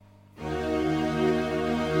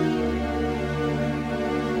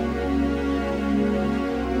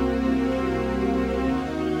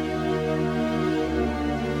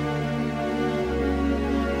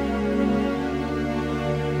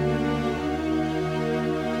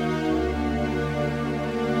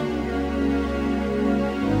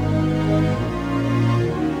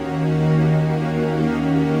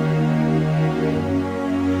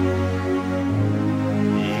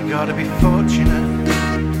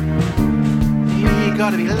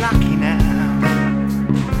gotta be lucky now.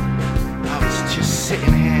 I was just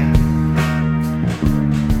sitting here,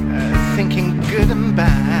 thinking good and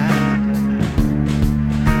bad.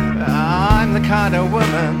 I'm the kind of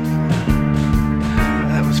woman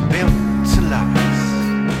that was built to last.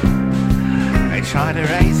 They tried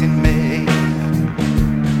erasing me,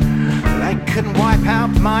 they couldn't wipe out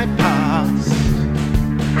my past.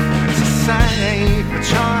 To save a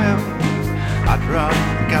child, I'd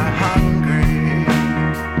rather go hungry.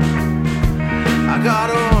 I got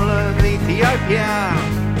all of Ethiopia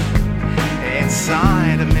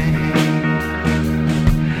inside of me,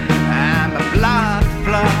 and the blood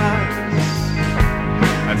flows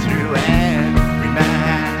through every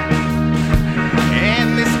man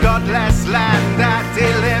in this godless land that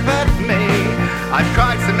delivered me. I've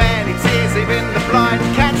cried so many tears, even the blind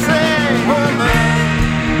can't see. Woman,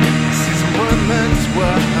 this is a woman's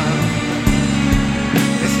world.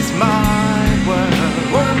 This is my world.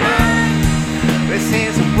 Woman, this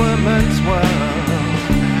is a woman's world.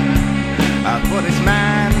 For this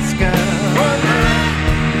man's girl. Woman,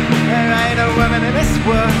 there ain't a woman in this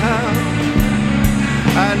world,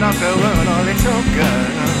 not a woman or little girl,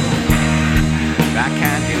 that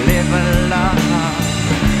can deliver love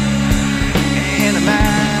in a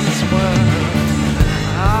man's world.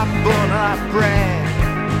 I've born and I've bred,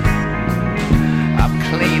 I've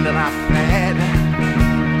cleaned and I've fed,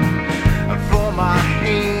 for my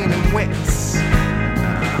healing wits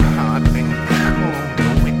I've been called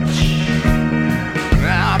a witch.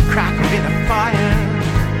 I've cracked a bit of fire,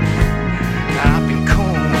 I've been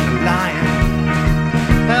called a lion.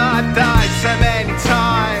 I've died so many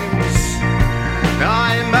times,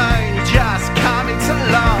 I'm only just coming to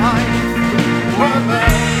life.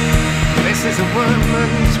 Woman, this is a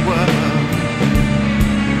woman's world.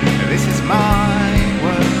 This is my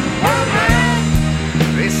world. Woman,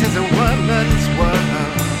 this is a woman's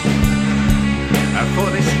world. For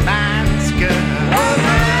this man's girl.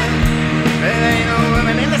 Woman, there ain't no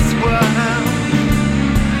woman in this world,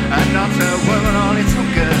 not a woman or little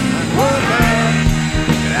girl. Woman,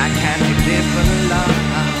 I can't deliver love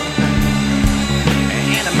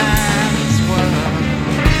in a man's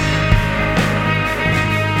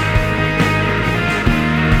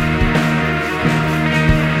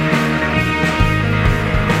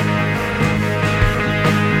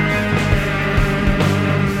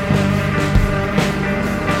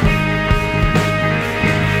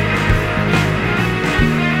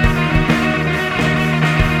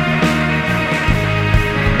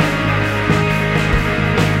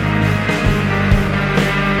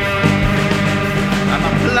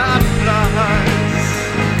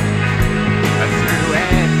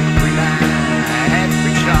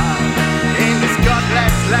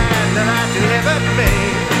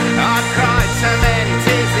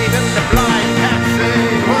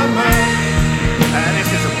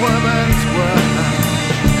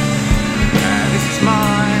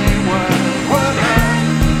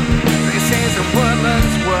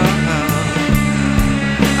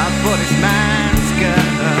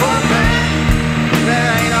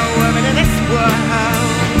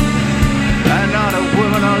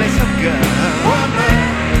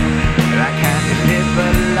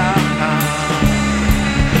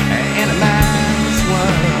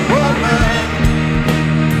world. Woman,